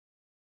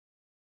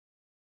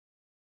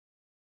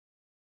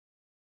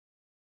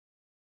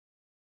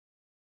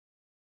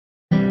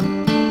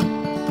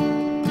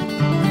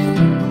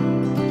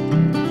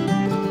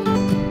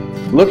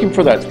Looking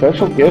for that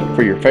special gift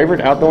for your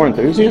favorite outdoor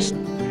enthusiast?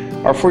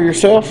 Or for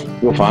yourself?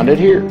 You'll find it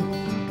here.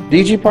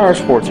 DG Power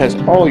Sports has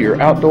all your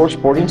outdoor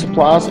sporting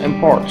supplies and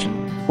parts.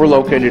 We're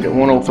located at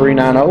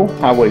 10390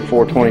 Highway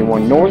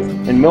 421 North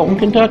in Milton,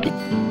 Kentucky.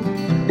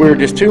 We're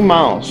just 2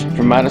 miles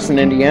from Madison,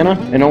 Indiana,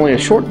 and only a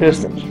short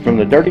distance from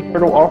the Dirty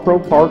Turtle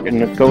Off-Road Park and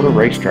Dakota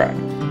Racetrack.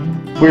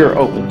 We are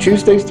open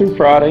Tuesdays through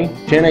Friday,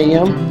 10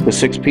 a.m. to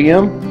 6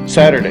 p.m.,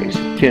 Saturdays,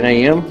 10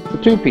 a.m. to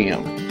 2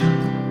 p.m.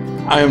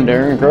 I am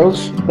Darren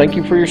Gross. Thank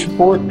you for your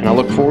support, and I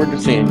look forward to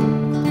seeing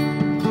you.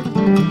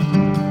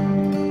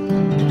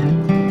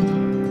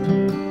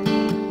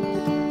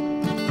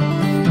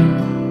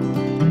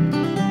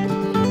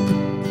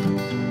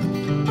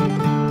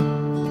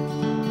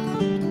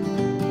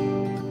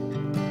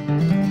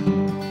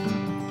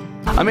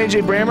 I'm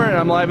AJ Brammer, and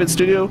I'm live in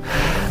studio.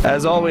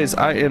 As always,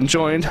 I am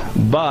joined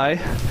by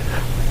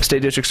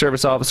State District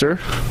Service Officer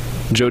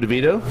Joe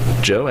DeVito.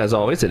 Joe, as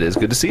always, it is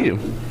good to see you.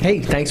 Hey,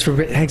 thanks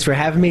for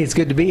having me. It's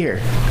good to be here.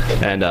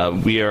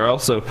 And we are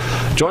also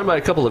joined by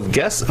a couple of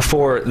guests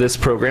for this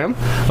program.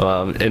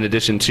 In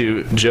addition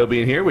to Joe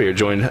being here, we are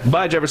joined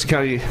by Jefferson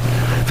County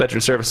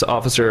Veteran Service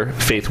Officer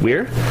Faith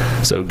Weir.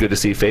 So good to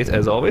see Faith,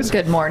 as always.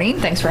 Good morning.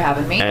 Thanks for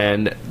having me.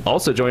 And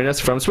also joining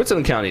us from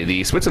Switzerland County,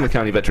 the Switzerland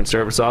County Veteran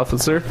Service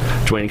Officer,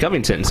 Dwayne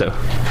Covington. So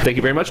thank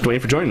you very much, Dwayne,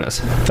 for joining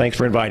us. Thanks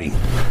for inviting.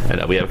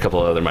 And we have a couple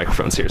of other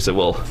microphones here, so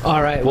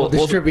we'll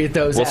distribute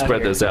those. We'll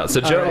spread those out. So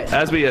Joe,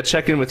 as we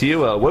check in with you,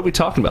 what are we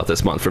talking about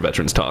this month for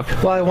Veterans Talk?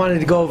 Well, I wanted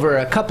to go over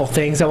a couple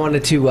things. I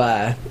wanted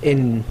to,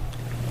 in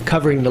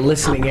covering the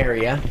listening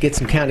area, get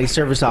some county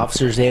service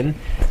officers in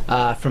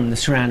from the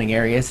surrounding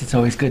areas. It's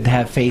always good to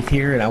have Faith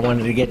here, and I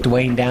wanted to get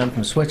Dwayne down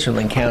from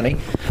Switzerland County.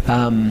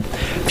 A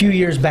few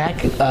years back,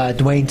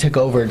 Dwayne took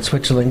over in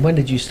Switzerland. When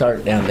did you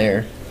start down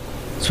there?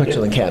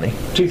 Switzerland County.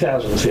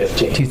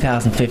 2015.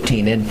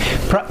 2015. And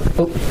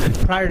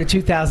prior to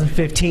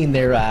 2015,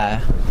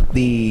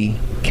 the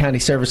county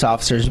service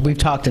officers, we've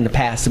talked in the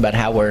past about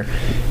how we're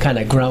kind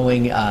of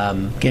growing,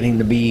 getting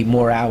to be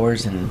more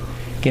hours and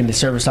getting the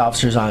service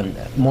officers on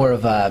more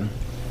of a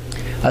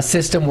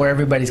system where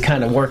everybody's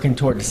kind of working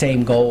toward the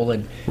same goal.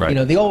 And right. You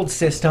know, the old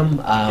system,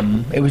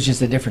 it was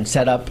just a different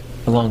setup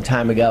a long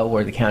time ago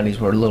where the counties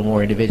were a little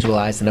more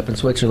individualized. And up in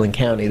Switzerland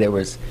County, there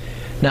was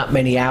not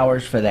many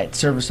hours for that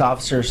service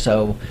officer,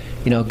 so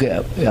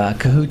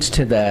cahoots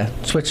to the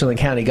Switzerland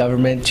County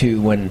government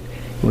to when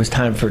it was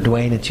time for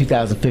Dwayne in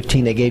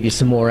 2015, they gave you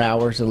some more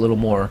hours, a little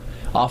more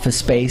office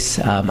space.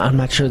 I'm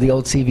not sure the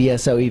old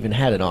CVSO even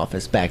had an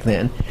office back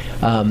then.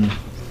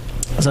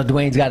 So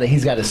Dwayne's got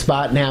a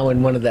spot now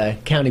in one of the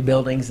county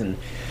buildings, and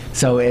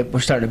so we're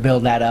starting to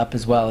build that up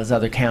as well as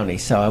other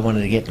counties. So I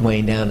wanted to get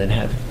Dwayne down and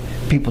have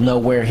people know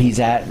where he's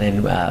at, and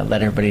then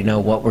let everybody know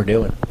what we're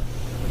doing.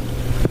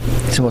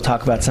 So we'll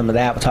talk about some of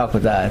that. We'll talk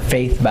with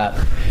Faith about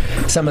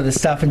some of the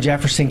stuff in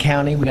Jefferson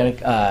County. We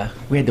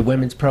had the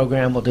women's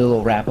program. We'll do a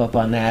little wrap up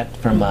on that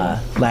from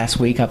last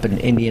week up in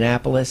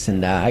Indianapolis,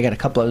 and I got a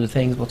couple other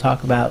things we'll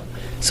talk about,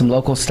 some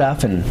local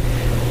stuff, and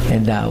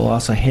we'll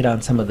also hit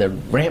on some of the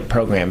RAMP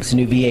programs,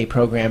 new VA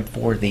program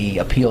for the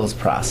appeals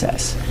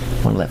process.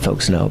 I want to let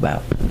folks know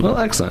about. Well,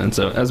 excellent.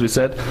 So as we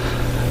said,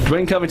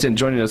 Dwayne Covington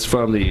joining us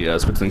from the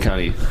Switzerland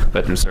County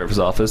Veteran Service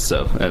Office.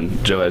 So,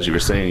 and Joe, as you were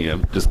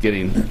saying, just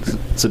getting.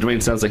 So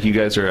Dwayne, sounds like you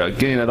guys are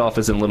getting that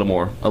office in a little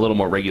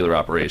more regular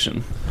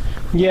operation.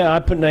 Yeah, I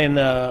put in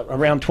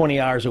around 20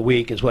 hours a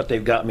week is what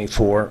they've got me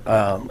for,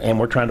 and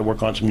we're trying to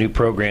work on some new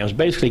programs.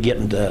 Basically,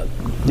 getting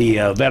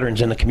the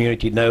veterans in the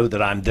community to know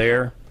that I'm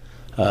there.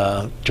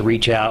 To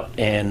reach out,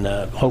 and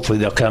hopefully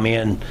they'll come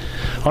in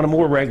on a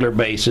more regular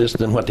basis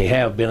than what they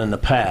have been in the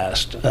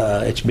past.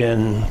 It's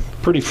been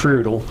pretty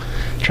fruitful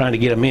trying to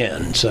get them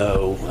in,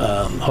 so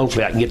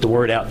hopefully I can get the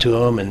word out to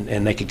them,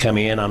 and they can come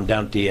in. I'm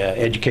down at the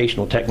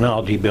Educational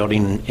Technology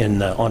Building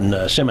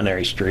on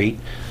Seminary Street,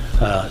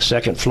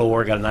 second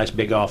floor. Got a nice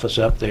big office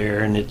up there,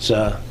 and it's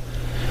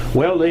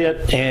well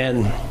lit,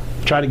 and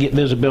try to get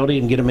visibility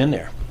and get them in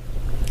there.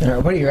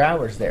 What are your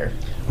hours there?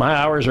 My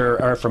hours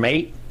are from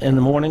 8 in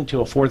the morning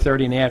till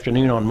 4:30 in the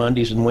afternoon on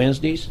Mondays and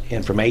Wednesdays,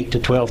 and from 8 to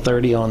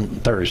 12:30 on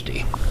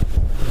Thursday.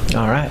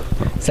 All right.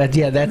 So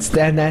yeah, that's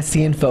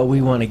the info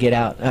we want to get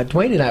out.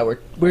 Dwayne and I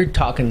we're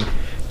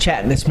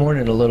chatting this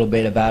morning a little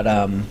bit about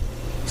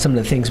some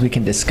of the things we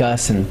can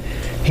discuss, and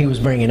he was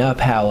bringing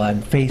up how,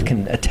 and Faith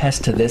can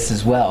attest to this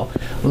as well,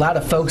 a lot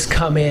of folks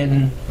come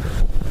in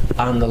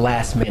on the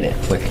last minute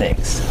with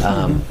things.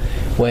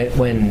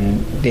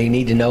 When they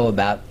need to know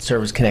about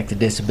service-connected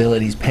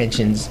disabilities,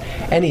 pensions,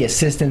 any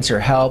assistance or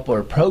help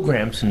or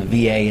programs from the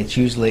VA, it's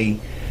usually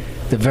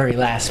the very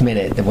last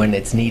minute when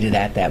it's needed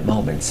at that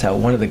moment. So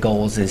one of the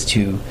goals is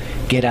to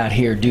get out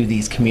here, do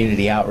these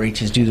community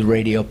outreaches, do the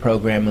radio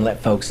program, and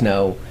let folks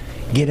know,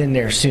 get in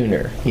there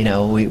sooner. You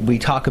know, we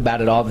talk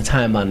about it all the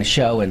time on the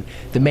show, and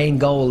the main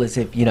goal is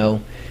if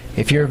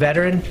you're a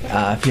veteran,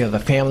 if you have a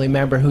family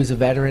member who's a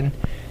veteran,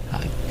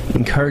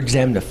 encourage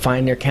them to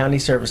find their county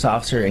service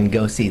officer and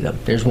go see them.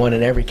 There's one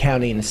in every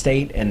county in the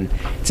state, and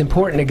it's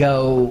important to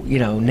go,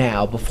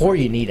 now, before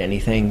you need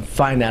anything,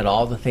 find out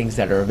all the things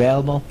that are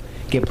available,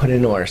 get put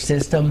into our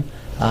system.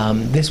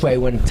 This way,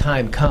 when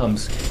time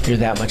comes, you're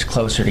that much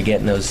closer to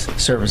getting those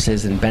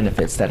services and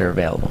benefits that are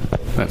available.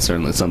 That's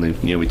certainly something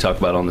we talk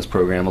about on this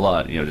program a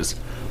lot. Just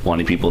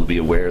wanting people to be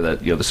aware that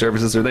the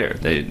services are there.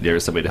 There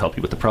is somebody to help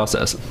you with the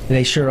process.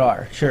 They sure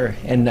are, sure.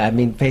 And I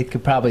mean, Faith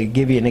could probably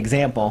give you an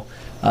example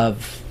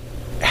of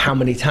how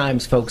many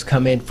times folks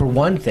come in for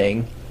one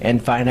thing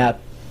and find out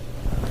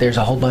there's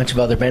a whole bunch of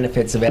other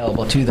benefits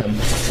available to them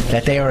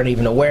that they aren't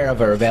even aware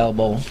of are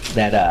available,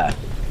 that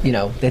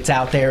that's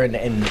out there,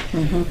 and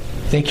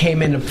they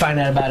came in to find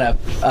out about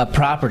a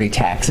property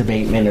tax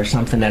abatement or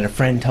something that a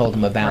friend told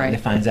them about, and they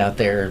finds out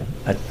they're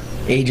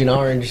Agent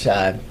Orange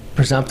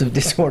presumptive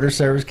disorder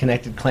service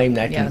connected claim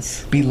that can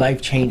be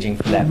life-changing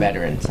for that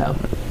veteran. So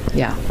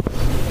yeah,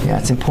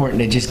 it's important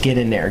to just get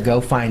in there,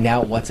 go find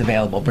out what's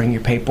available, bring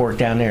your paperwork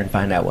down there and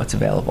find out what's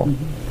available.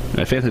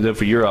 I think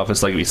for your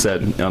office, like we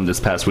said, this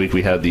past week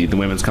we had the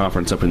women's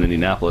conference up in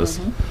Indianapolis,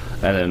 and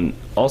then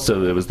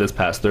also it was this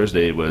past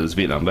Thursday was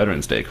Vietnam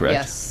Veterans Day,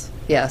 correct?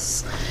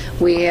 Yes.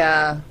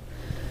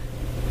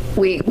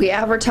 We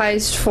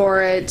advertised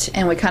for it,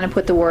 and we kind of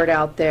put the word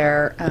out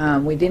there.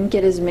 We didn't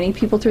get as many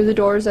people through the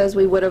doors as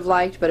we would have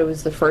liked, but it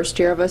was the first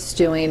year of us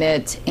doing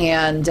it,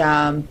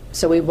 and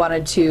so we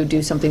wanted to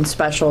do something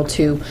special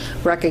to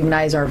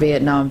recognize our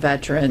Vietnam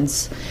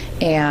veterans.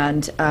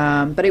 And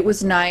but it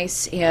was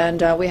nice,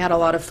 and we had a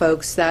lot of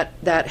folks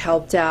that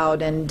helped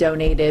out and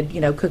donated,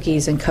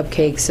 cookies and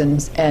cupcakes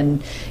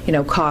and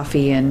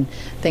coffee and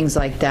things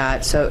like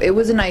that. So it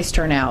was a nice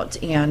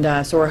turnout,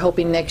 and so we're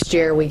hoping next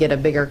year we get a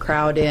bigger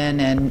crowd in,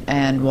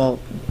 and we'll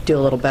do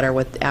a little better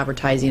with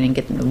advertising and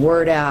getting the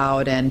word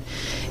out. And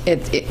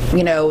it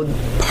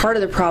part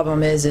of the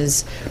problem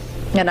is,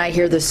 and I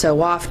hear this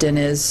so often,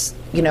 is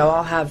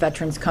I'll have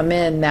veterans come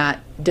in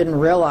that didn't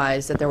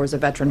realize that there was a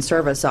veteran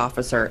service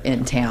officer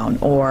in town,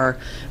 or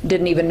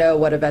didn't even know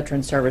what a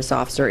veteran service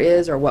officer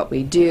is or what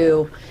we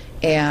do.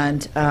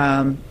 And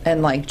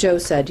like Joe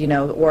said,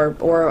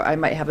 or I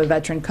might have a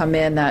veteran come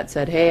in that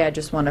said, hey, I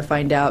just want to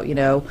find out,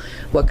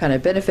 what kind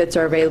of benefits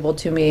are available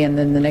to me, and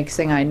then the next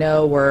thing I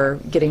know, we're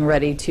getting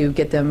ready to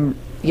get them,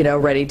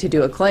 ready to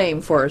do a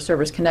claim for a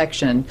service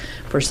connection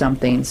for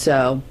something.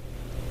 So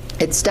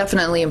it's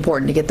definitely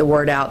important to get the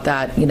word out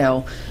that,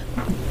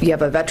 you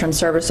have a veteran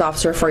service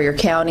officer for your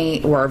county,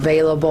 we're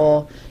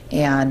available,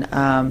 and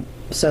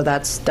so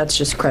that's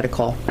just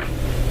critical.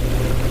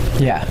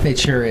 Yeah, it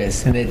sure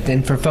is.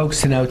 And for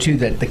folks to know, too,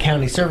 that the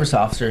county service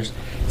officers,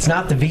 it's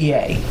not the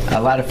VA.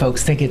 A lot of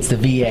folks think it's the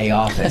VA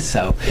office.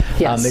 So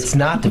it's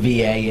not the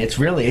VA.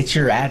 It's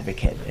your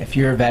advocate. If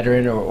you're a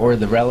veteran or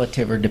the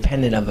relative or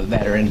dependent of a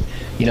veteran,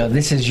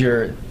 this is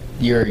your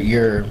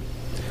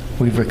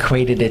we've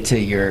equated it to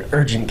your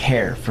urgent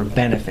care for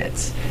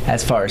benefits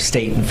as far as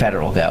state and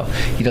federal go.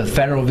 The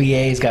federal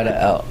VA's got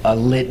a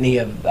litany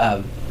of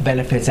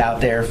benefits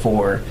out there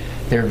for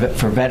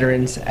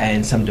veterans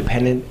and some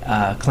dependent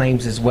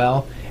claims as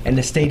well. And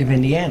the state of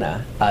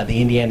Indiana,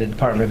 the Indiana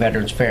Department of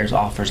Veterans Affairs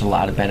offers a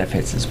lot of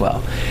benefits as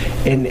well.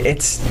 And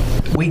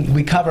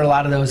we cover a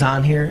lot of those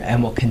on here,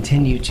 and we'll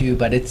continue to,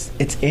 but it's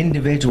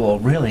individual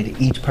really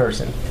to each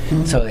person.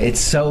 Mm-hmm. So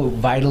it's so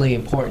vitally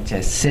important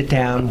to sit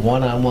down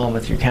one-on-one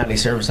with your county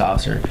service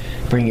officer,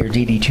 bring your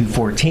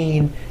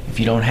DD-214. If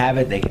you don't have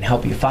it, they can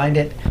help you find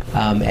it,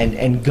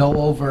 and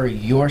go over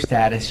your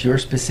status, your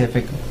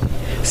specific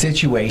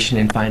situation,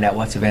 and find out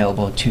what's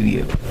available to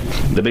you.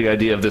 The big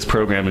idea of this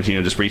program is,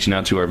 just reaching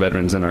out to our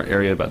veterans in our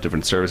area about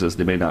different services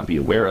they may not be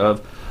aware of.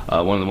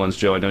 One of the ones,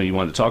 Joe, I know you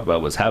wanted to talk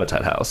about was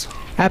Habitat House.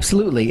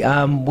 Absolutely.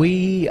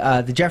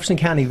 The Jefferson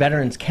County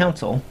Veterans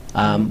Council,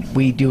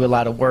 we do a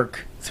lot of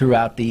work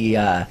throughout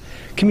the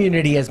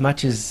community as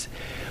much as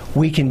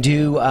we can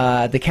do.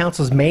 The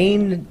council's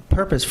main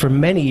purpose for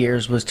many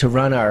years was to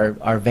run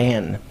our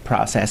van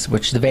process,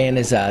 which the van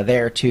is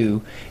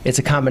it's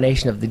a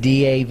combination of the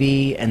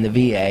DAV and the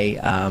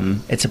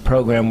VA. It's a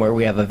program where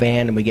we have a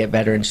van and we get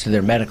veterans to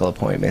their medical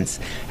appointments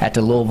at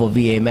the Louisville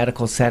VA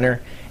Medical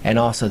Center, and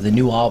also the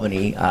New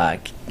Albany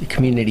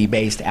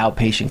community-based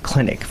outpatient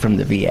clinic from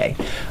the VA.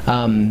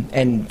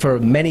 And for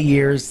many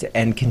years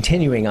and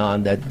continuing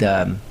on,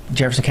 the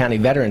Jefferson County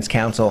Veterans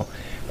Council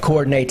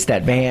coordinates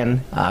that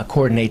van,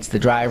 coordinates the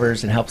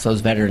drivers, and helps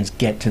those veterans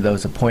get to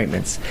those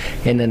appointments.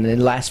 And in the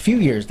last few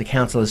years, the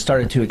council has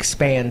started to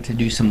expand to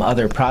do some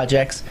other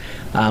projects.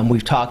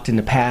 We've talked in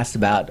the past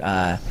about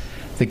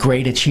the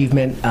great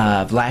achievement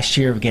of last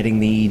year of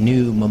getting the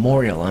new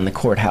memorial on the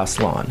courthouse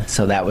lawn.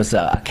 So that was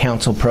a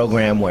council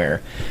program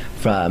where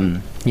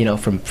from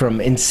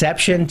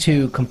inception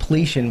to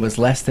completion was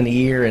less than a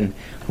year, and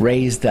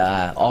raised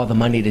all the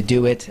money to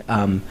do it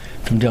from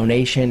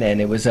donation, and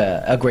it was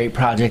a great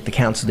project the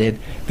council did.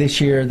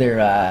 This year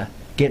they're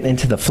getting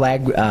into the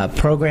flag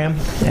program,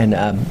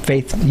 and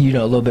Faith, a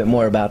little bit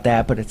more about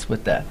that, but it's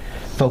with the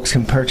folks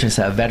can purchase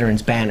a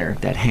veterans banner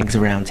that hangs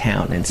around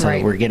town, and so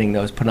we're getting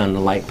those put on the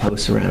light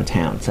posts around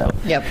town. So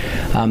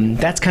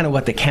that's kind of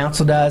what the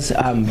council does.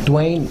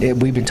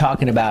 Dwayne, we've been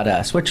talking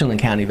about Switzerland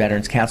County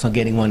Veterans Council,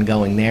 getting one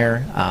going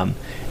there.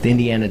 The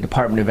Indiana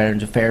Department of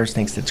Veterans Affairs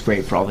thinks it's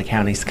great for all the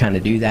counties to kind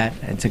of do that.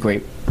 It's a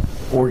great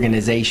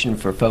organization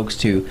for folks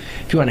to,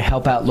 if you want to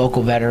help out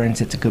local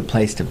veterans, it's a good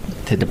place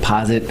to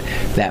deposit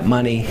that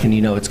money, and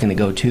you know it's going to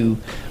go to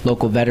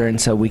local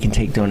veterans, so we can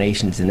take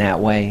donations in that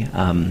way.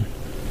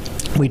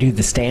 We do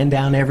the stand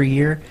down every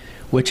year,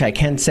 which I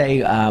can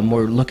say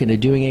we're looking to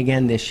doing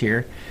again this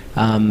year.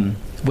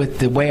 With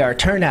the way our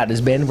turnout has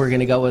been, we're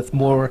going to go with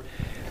more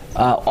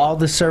all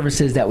the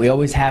services that we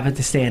always have at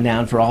the stand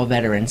down for all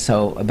veterans.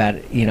 So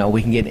about, you know,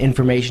 we can get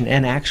information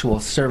and actual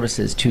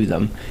services to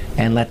them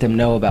and let them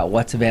know about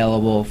what's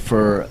available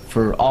for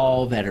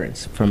all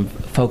veterans, from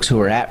folks who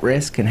are at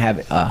risk and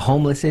have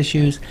homeless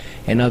issues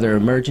and other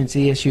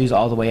emergency issues,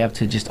 all the way up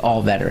to just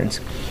all veterans.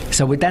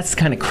 So that's the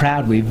kind of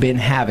crowd we've been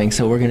having.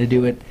 So we're going to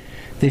do it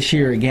this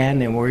year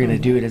again, and we're going to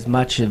do it as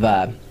much of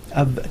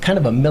kind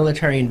of a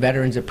military and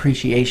veterans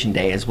appreciation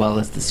day as well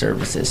as the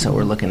services. So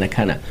we're looking to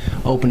kind of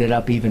open it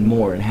up even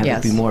more and have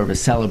it be more of a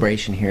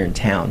celebration here in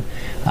town.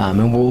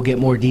 And we'll get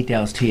more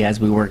details to you as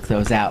we work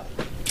those out.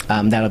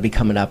 That'll be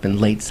coming up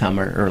in late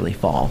summer, early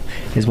fall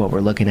is what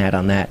we're looking at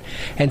on that.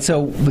 And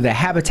so the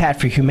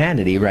Habitat for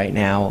Humanity right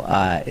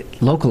now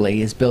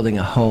locally is building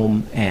a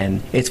home,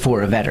 and it's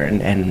for a veteran.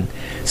 And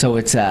so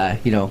it's,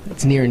 you know,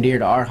 it's near and dear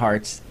to our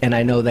hearts. And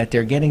I know that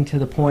they're getting to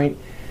the point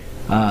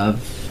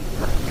of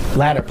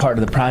latter part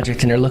of the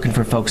project, and they're looking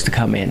for folks to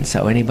come in.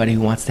 So anybody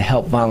who wants to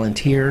help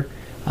volunteer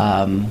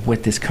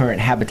with this current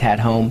Habitat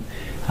home,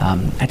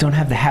 I don't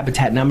have the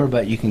Habitat number,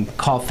 but you can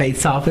call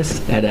Faith's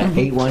office at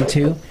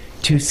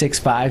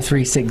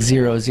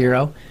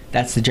 812-265-3600.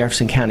 That's the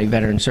Jefferson County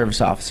Veteran Service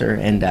Officer,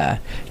 and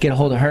get a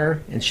hold of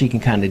her, and she can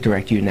kind of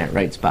direct you in that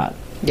right spot.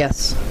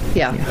 Yes.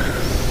 Yeah.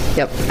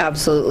 Yep,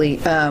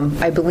 absolutely.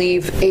 I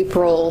believe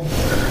April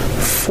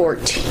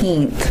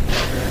 14th,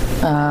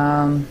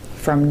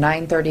 from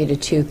 9:30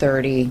 to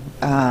 2:30,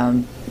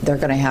 they're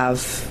going to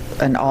have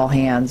an all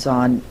hands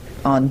on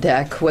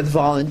deck with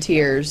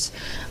volunteers,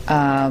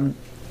 and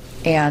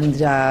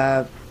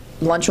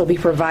lunch will be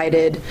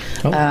provided.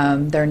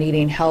 They're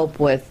needing help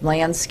with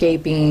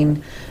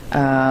landscaping,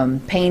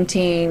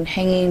 painting,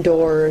 hanging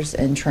doors,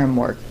 and trim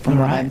work, from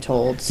what I'm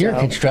told. You're in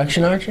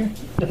construction, aren't you?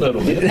 A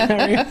little bit.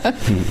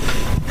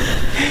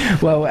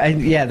 Well,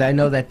 yeah, I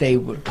know that they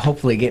would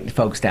hopefully get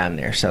folks down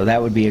there, so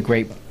that would be a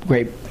great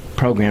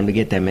program to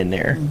get them in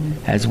there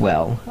as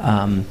well.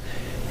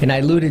 And I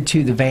alluded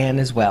to the van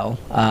as well,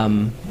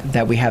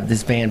 that we have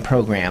this van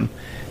program.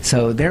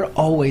 So they're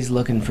always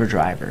looking for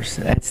drivers.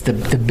 That's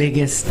the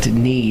biggest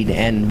need.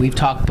 And we've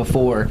talked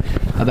before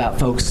about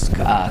folks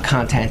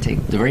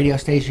contacting the radio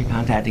station,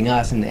 contacting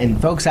us,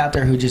 and folks out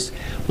there who just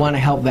want to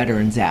help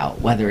veterans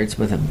out, whether it's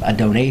with a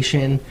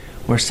donation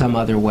or some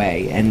other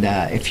way. And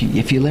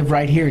if you live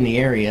right here in the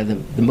area,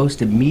 the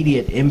most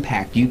immediate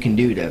impact you can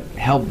do to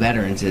help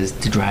veterans is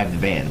to drive the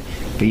van,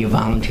 be a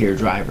volunteer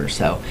driver.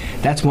 So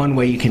that's one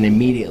way you can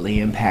immediately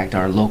impact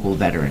our local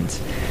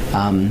veterans.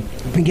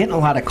 I've been getting a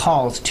lot of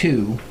calls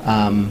too.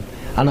 I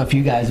don't know if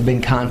you guys have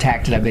been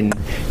contacted. I've been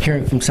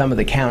hearing from some of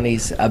the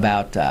counties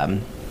about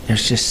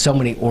there's just so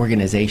many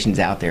organizations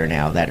out there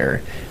now that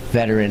are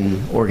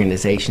veteran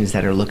organizations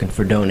that are looking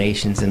for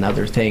donations and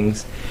other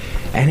things,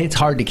 and it's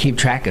hard to keep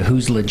track of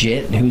who's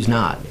legit and who's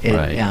not.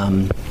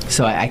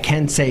 So I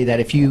can say that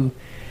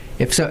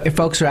if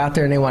folks are out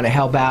there and they want to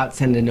help out,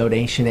 send a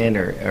donation in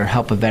or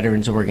help a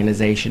veterans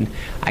organization,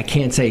 I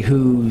can't say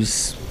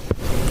who's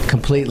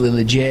completely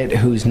legit,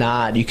 who's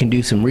not. You can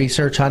do some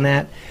research on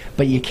that,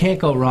 but you can't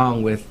go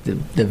wrong with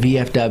the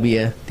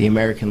VFW, the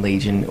American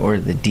Legion, or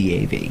the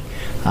DAV.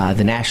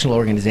 The national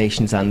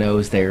organizations on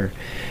those,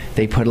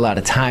 they put a lot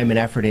of time and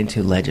effort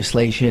into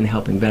legislation,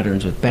 helping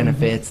veterans with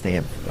benefits. They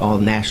have all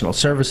national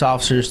service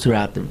officers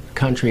throughout the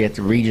country at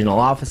the regional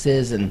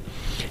offices, and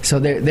so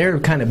they're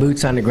kind of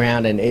boots on the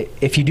ground. And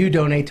if you do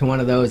donate to one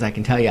of those, I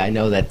can tell you, I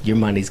know that your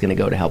money's going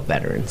to go to help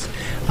veterans.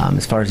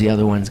 As far as the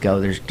other ones go,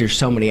 there's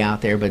so many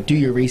out there, but do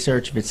your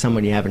research if it's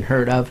someone you haven't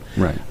heard of.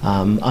 Right.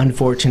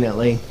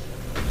 Unfortunately,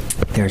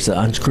 there's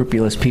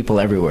unscrupulous people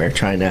everywhere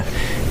trying to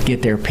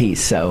get their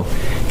piece. So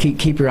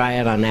keep your eye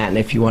out on that. And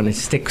if you want to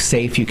stick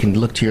safe, you can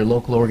look to your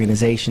local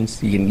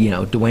organizations. You can,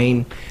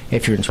 Dwayne,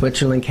 if you're in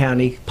Switzerland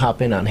County,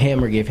 pop in on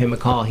him or give him a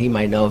call. He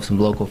might know of some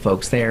local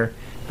folks there.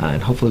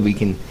 And hopefully we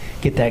can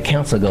get that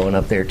council going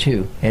up there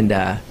too. And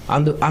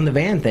on the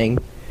van thing,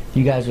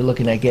 you guys are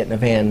looking at getting a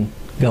van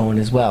going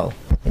as well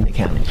in the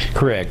county.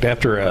 Correct.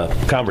 After a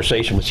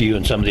conversation with you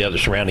and some of the other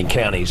surrounding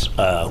counties,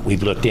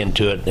 we've looked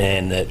into it,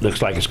 and it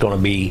looks like it's going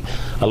to be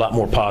a lot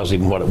more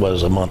positive than what it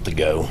was a month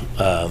ago.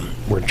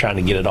 We're trying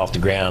to get it off the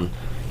ground,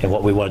 and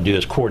what we want to do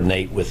is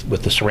coordinate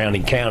with the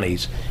surrounding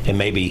counties and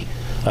maybe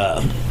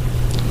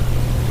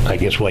I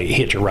guess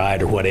hitch a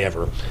ride or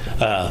whatever,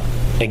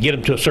 and get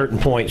them to a certain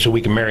point so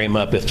we can marry them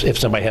up. If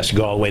somebody has to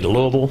go all the way to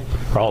Louisville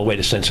or all the way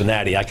to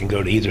Cincinnati, I can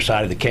go to either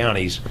side of the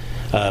counties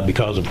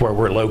because of where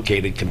we're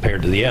located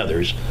compared to the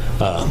others,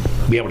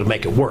 be able to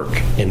make it work.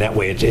 And that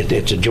way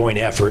it's a joint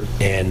effort,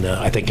 and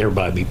I think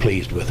everybody will be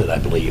pleased with it, I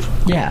believe.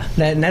 Yeah,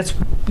 and that's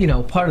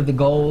part of the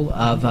goal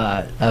of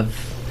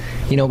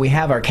we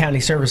have our county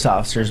service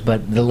officers,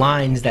 but the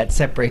lines that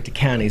separate the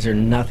counties are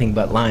nothing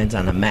but lines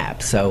on a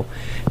map. So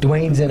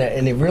Dwayne's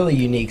in a really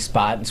unique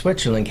spot in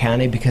Switzerland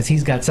County because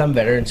he's got some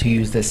veterans who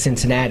use the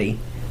Cincinnati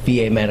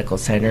VA Medical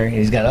Center, and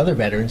he's got other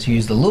veterans who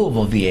use the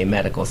Louisville VA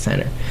Medical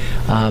Center.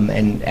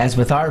 And as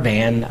with our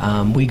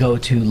van, we go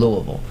to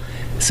Louisville.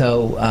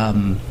 So,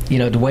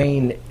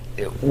 Dwayne,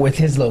 with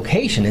his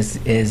location,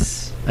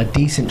 is a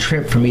decent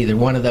trip from either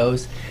one of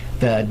those.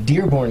 The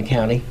Dearborn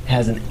County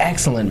has an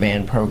excellent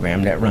van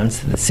program that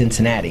runs to the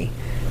Cincinnati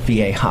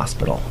VA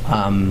hospital.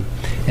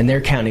 And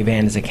their county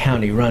van is a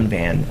county-run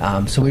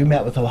van. So we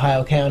met with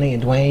Ohio County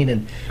and Dwayne,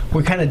 and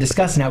we're kind of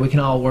discussing how we can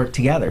all work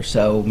together.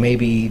 So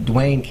maybe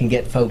Dwayne can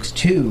get folks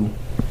to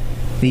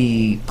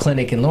the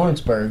clinic in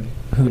Lawrenceburg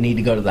who need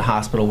to go to the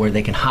hospital, where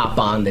they can hop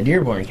on the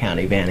Dearborn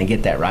County van and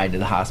get that ride to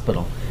the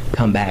hospital,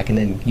 come back, and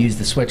then use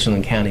the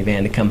Switzerland County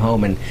van to come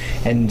home.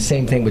 And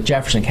same thing with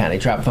Jefferson County,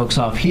 drop folks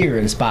off here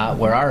at a spot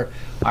where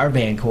our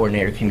van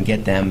coordinator can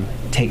get them,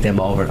 take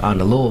them over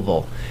onto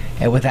Louisville,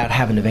 and without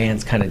having the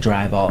vans kind of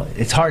drive all.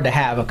 It's hard to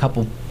have a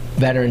couple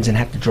veterans and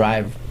have to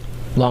drive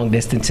long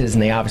distances,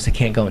 and they obviously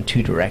can't go in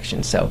two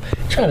directions. So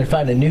trying to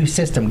find a new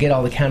system, get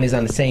all the counties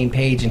on the same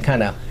page and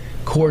kind of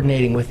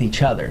coordinating with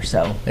each other.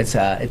 So it's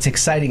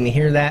exciting to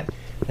hear that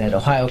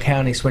Ohio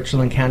County,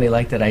 Switzerland County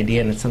like that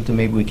idea, and it's something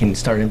maybe we can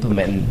start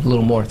implementing a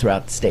little more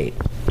throughout the state.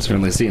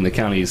 Certainly seeing the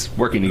counties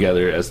working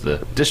together as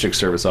the district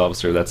service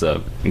officer, that's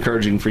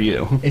encouraging for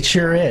you. It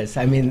sure is.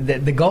 I mean,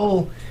 the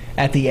goal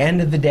at the end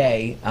of the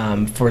day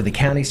for the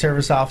county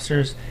service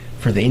officers,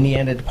 for the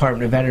Indiana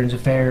Department of Veterans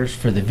Affairs,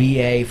 for the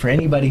VA, for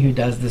anybody who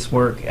does this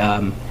work,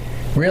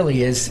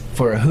 really is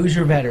for a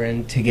Hoosier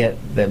veteran to get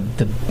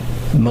the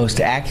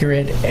most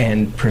accurate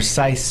and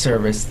precise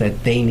service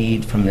that they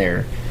need from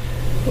their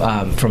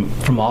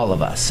from all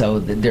of us. So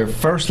their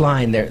first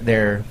line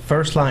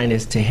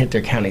is to hit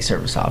their county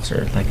service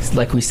officer.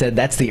 Like we said,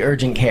 that's the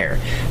urgent care.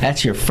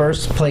 That's your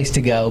first place to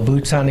go.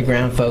 Boots on the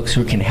ground folks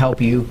who can help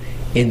you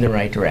in the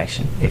right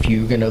direction. If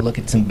you're going to look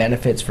at some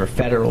benefits for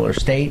federal or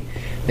state,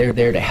 they're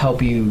there to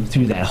help you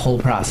through that whole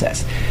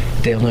process.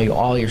 They'll know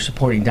all your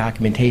supporting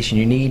documentation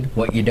you need,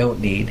 what you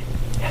don't need,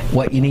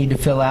 what you need to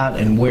fill out,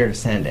 and where to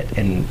send it.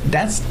 And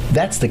that's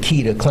the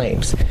key to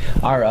claims.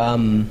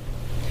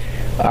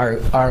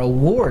 Our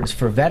awards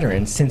for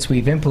veterans, since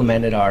we've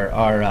implemented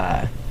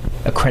our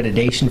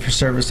accreditation for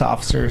service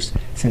officers,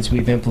 since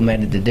we've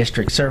implemented the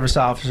district service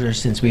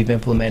officers, since we've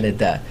implemented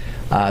the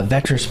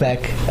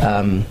VetraSpec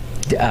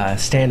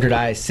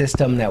standardized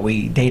system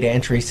data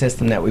entry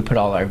system that we put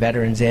all our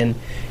veterans in,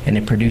 and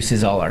it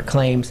produces all our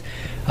claims.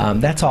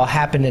 That's all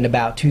happened in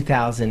about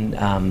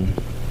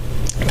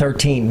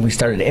 2013. We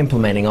started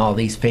implementing all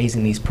these,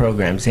 phasing these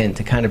programs in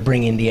to kind of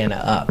bring Indiana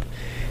up.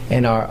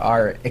 And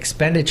our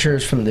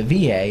expenditures from the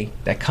VA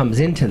that comes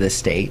into the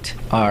state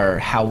are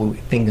how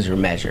things are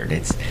measured.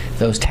 It's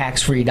those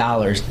tax-free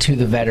dollars to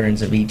the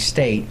veterans of each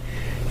state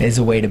is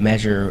a way to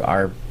measure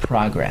our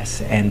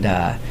progress. And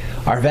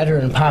our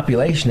veteran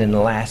population in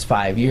the last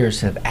 5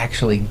 years have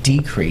actually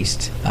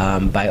decreased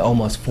by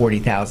almost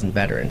 40,000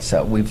 veterans.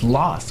 So we've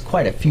lost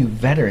quite a few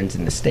veterans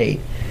in the state.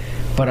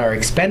 But our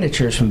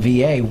expenditures from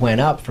VA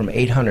went up from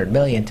 $800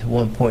 million to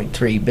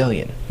 $1.3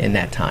 billion in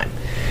that time.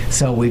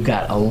 So we've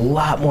got a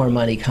lot more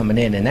money coming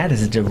in, and that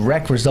is a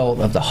direct result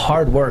of the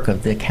hard work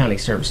of the county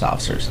service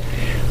officers.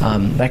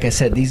 Like I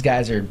said, these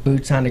guys are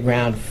boots on the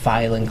ground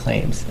filing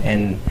claims,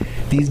 and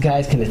these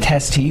guys can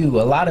attest to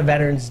you. A lot of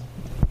veterans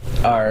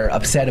are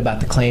upset about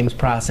the claims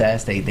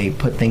process. They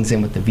put things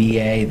in with the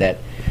VA that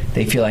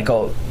they feel like,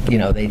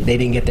 they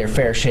didn't get their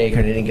fair shake,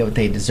 or they didn't get what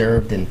they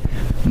deserved. And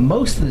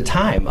most of the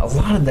time, a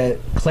lot of the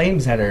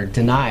claims that are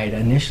denied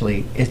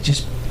initially, it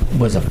just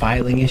was a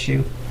filing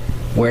issue.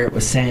 Where it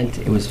was sent,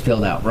 it was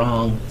filled out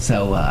wrong.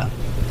 So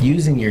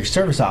using your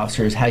service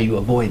officer is how you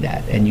avoid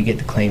that, and you get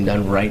the claim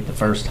done right the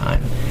first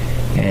time.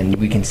 And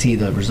we can see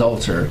the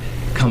results are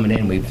coming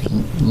in. We've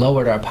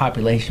lowered our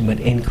population but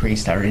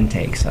increased our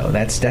intake. So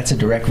that's a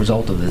direct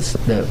result of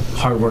the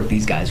hard work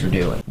these guys are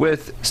doing.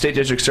 With State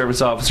District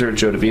Service Officer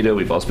Joe DeVito,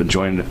 we've also been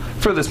joined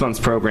for this month's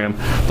program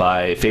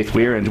by Faith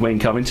Weir and Dwayne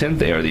Covington.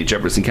 They are the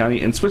Jefferson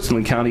County and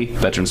Switzerland County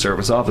Veteran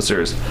Service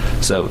Officers.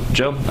 So,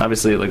 Joe,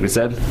 obviously, like we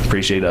said,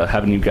 appreciate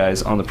having you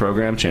guys on the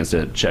program, chance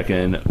to check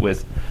in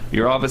with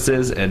your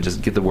offices and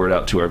just get the word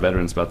out to our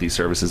veterans about these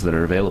services that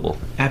are available.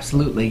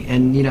 Absolutely.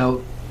 And,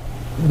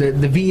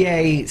 the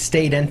VA,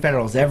 state and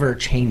federal, is ever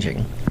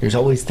changing. There's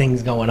always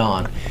things going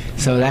on.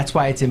 So that's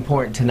why it's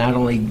important to not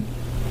only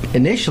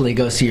initially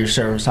go see your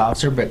service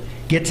officer, but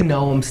get to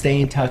know them,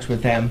 stay in touch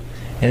with them,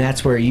 and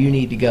that's where you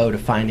need to go to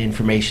find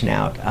information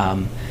out.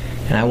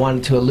 And I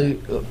wanted to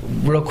allude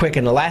real quick,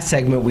 in the last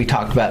segment we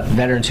talked about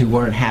veterans who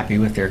weren't happy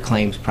with their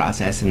claims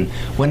process, and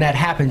when that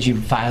happens you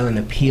file an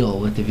appeal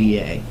with the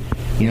VA.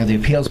 The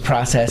appeals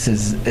process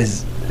is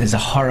a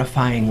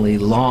horrifyingly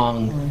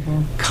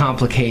long,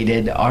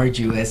 complicated,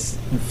 arduous,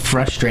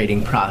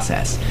 frustrating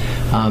process.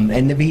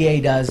 And the VA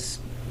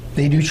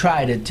do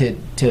try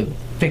to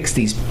fix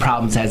these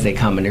problems as they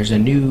come. And there's a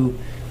new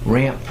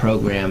ramp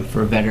program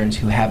for veterans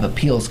who have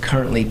appeals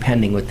currently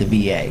pending with the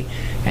VA.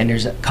 And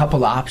there's a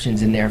couple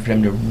options in there for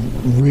them to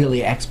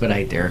really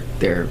expedite their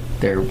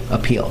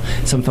appeal.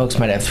 Some folks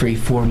might have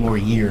 3-4 more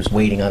years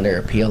waiting on their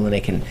appeal, and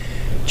they can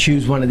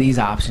choose one of these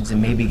options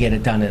and maybe get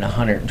it done in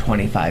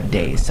 125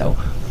 days. So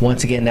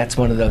once again, that's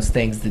one of those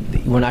things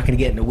that we're not going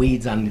to get into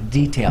weeds on the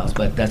details,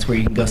 but that's where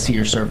you can go see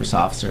your service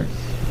officer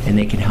and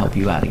they can help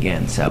you out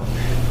again. So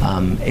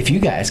if you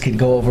guys could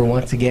go over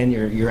once again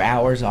your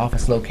hours,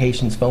 office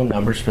locations, phone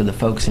numbers for the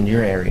folks in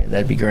your area,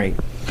 that'd be great.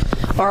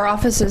 Our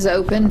office is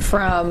open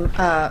from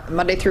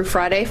Monday through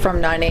Friday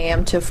from 9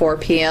 a.m. to 4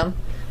 p.m.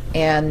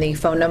 and the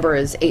phone number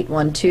is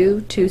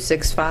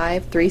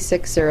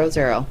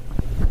 812-265-3600.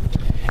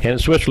 And in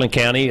Switzerland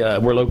County,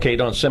 we're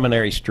located on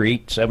Seminary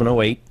Street,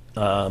 708.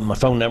 My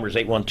phone number is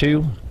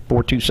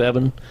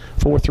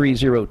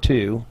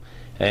 812-427-4302.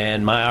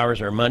 And my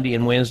hours are Monday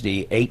and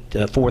Wednesday, 8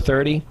 to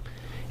 4:30,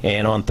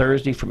 and on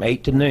Thursday from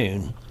 8 to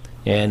noon.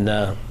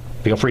 And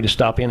feel free to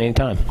stop in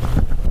anytime.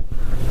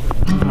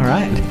 All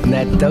right.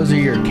 And those are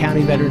your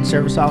county veteran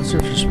service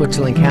officers for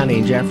Switzerland County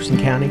and Jefferson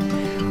County.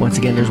 Once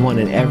again, there's one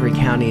in every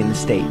county in the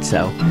state.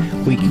 So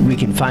we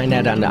can find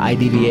that on the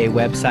IDVA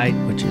website,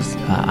 which is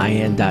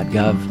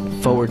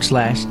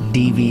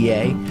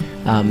in.gov/DVA.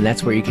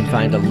 That's where you can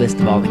find a list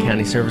of all the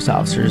county service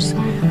officers.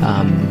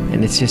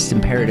 And it's just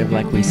imperative,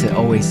 like we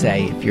always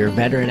say, if you're a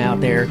veteran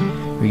out there,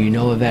 or you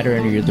know a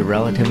veteran, or you're the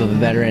relative of a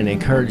veteran,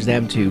 encourage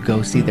them to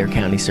go see their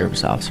county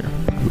service officer.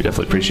 We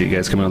definitely appreciate you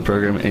guys coming on the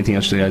program. Anything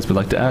else you guys would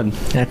like to add?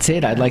 That's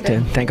it. I'd like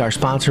to thank our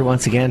sponsor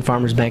once again,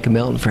 Farmers Bank of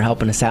Milton, for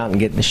helping us out and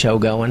getting the show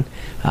going.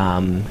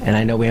 And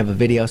I know we have a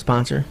video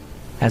sponsor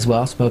as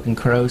well, Spoken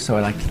Crows, so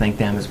I'd like to thank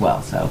them as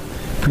well. So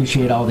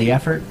appreciate all the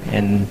effort,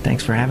 and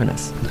thanks for having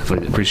us.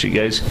 Definitely appreciate you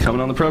guys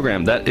coming on the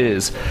program. That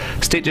is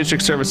State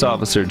District Service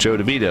Officer Joe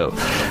DeVito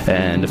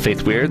and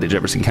Faith Weir, the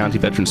Jefferson County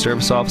Veteran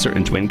Service Officer,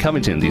 and Dwayne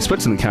Covington, the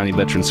Switzerland County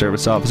Veteran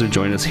Service Officer,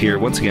 join us here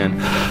once again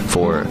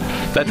for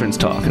Veterans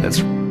Talk. And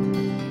that's